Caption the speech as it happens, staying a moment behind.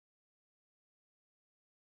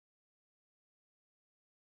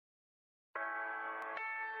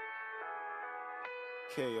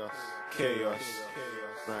Chaos, chaos,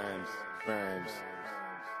 rhymes, rhymes.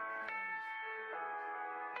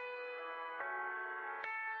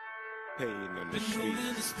 Pain on the street. Been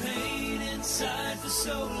moving this pain inside for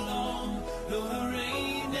so long. Though the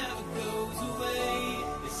rain never goes away.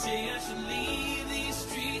 They say I should leave these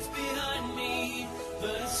streets behind me,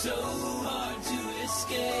 but it's so hard to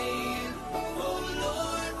escape. Oh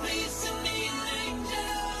Lord, please send me an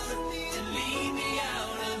angel to lead me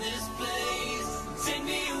out of this place. Take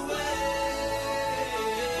me away,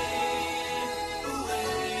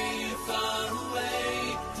 far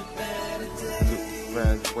away to better days.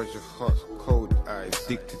 Man, what's your hot, cold eyes?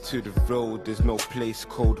 Addicted to the road, there's no place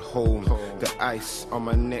called home. The ice on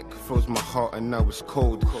my neck froze my heart and now it's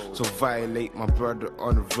cold. So violate my brother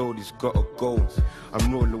on the road, he's gotta go.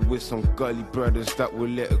 I'm rolling with some gully brothers that will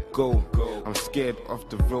let it go. I'm scared of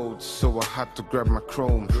the road, so I had to grab my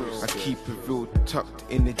chrome. I keep it real tucked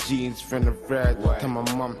in the jeans, ran a ride. Tell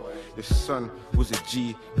my mum, your son was a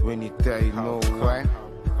G when he died, you know why?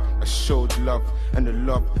 I showed love, and the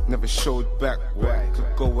love never showed back.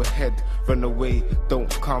 To go ahead, run away, don't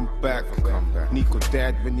come back. Nico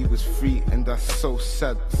died when he was free, and that's so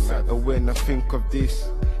sad. And when I think of this,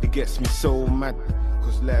 it gets me so mad.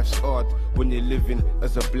 Cause life's hard when you're living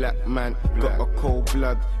as a black man. Got a cold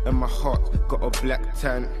blood, and my heart got a black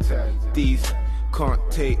tan. These can't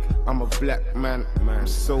take, I'm a black man. I'm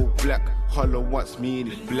so black, Hollow wants me in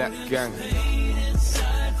his black gang. Pain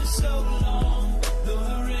inside for so long. Though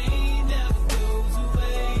the rain never goes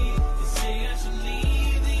away. They say I should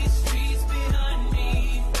leave these streets behind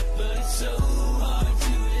me, but it's so hard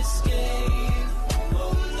to escape.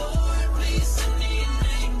 Oh Lord, please send me an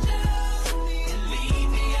angel to lead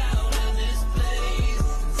me out of this place.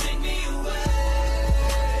 Take me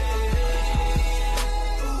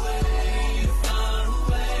away, far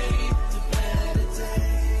away to better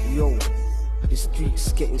days. Yo, the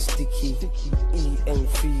streets getting sticky.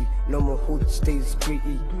 EN3, no more hood stays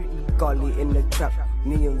gritty. Gully in the trap,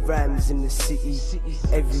 me and Rams in the city.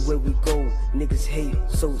 Everywhere we go, niggas hate,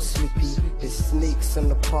 so slippy. There's snakes on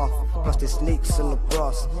the path, plus there's snakes on the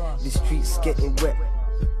grass. The streets getting wet,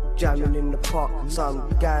 jamming in the park. So I'm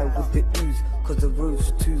going with the ooze, cause the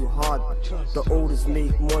road's too hard. The oldest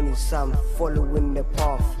make money, so I'm following their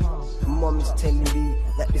path. Mommy's telling me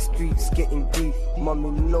that the streets getting deep. Mommy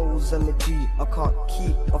knows I'm a G, I can't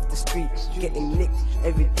keep off the street. Getting nicked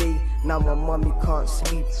every day, now my mommy can't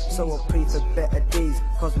sleep. So I pray for better days,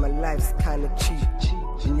 cause my life's kinda cheap.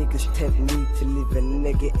 Niggas tempt me to live a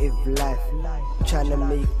negative life, tryna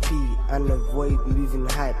make P and avoid moving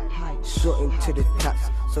hype. Shot into the taps,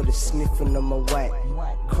 so they're sniffing on my white.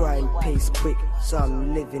 Crime pays quick, so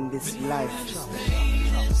I'm living this life.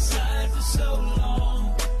 Pain inside for so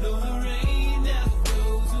long. Though the rain never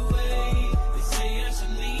goes away. They say I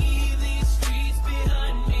should leave these streets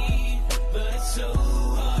behind me, but it's so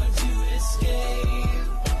hard to escape.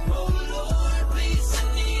 Oh Lord, please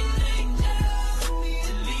send me an angel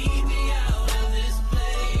to lead me out of this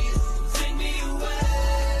place. Take me away,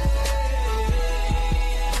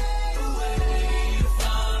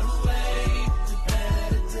 far away to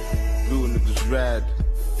better days. Real niggas ride,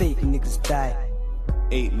 Fake niggas die,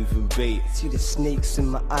 ain't moving bait. see the snakes in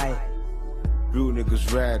my eye. Real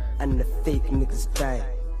niggas ride, And the fake niggas die,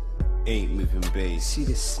 ain't moving bait. see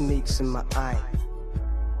the snakes in my eye.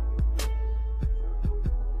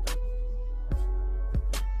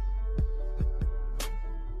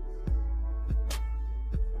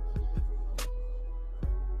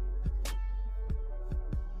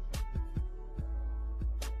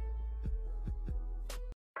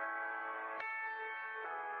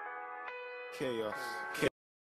 Chaos.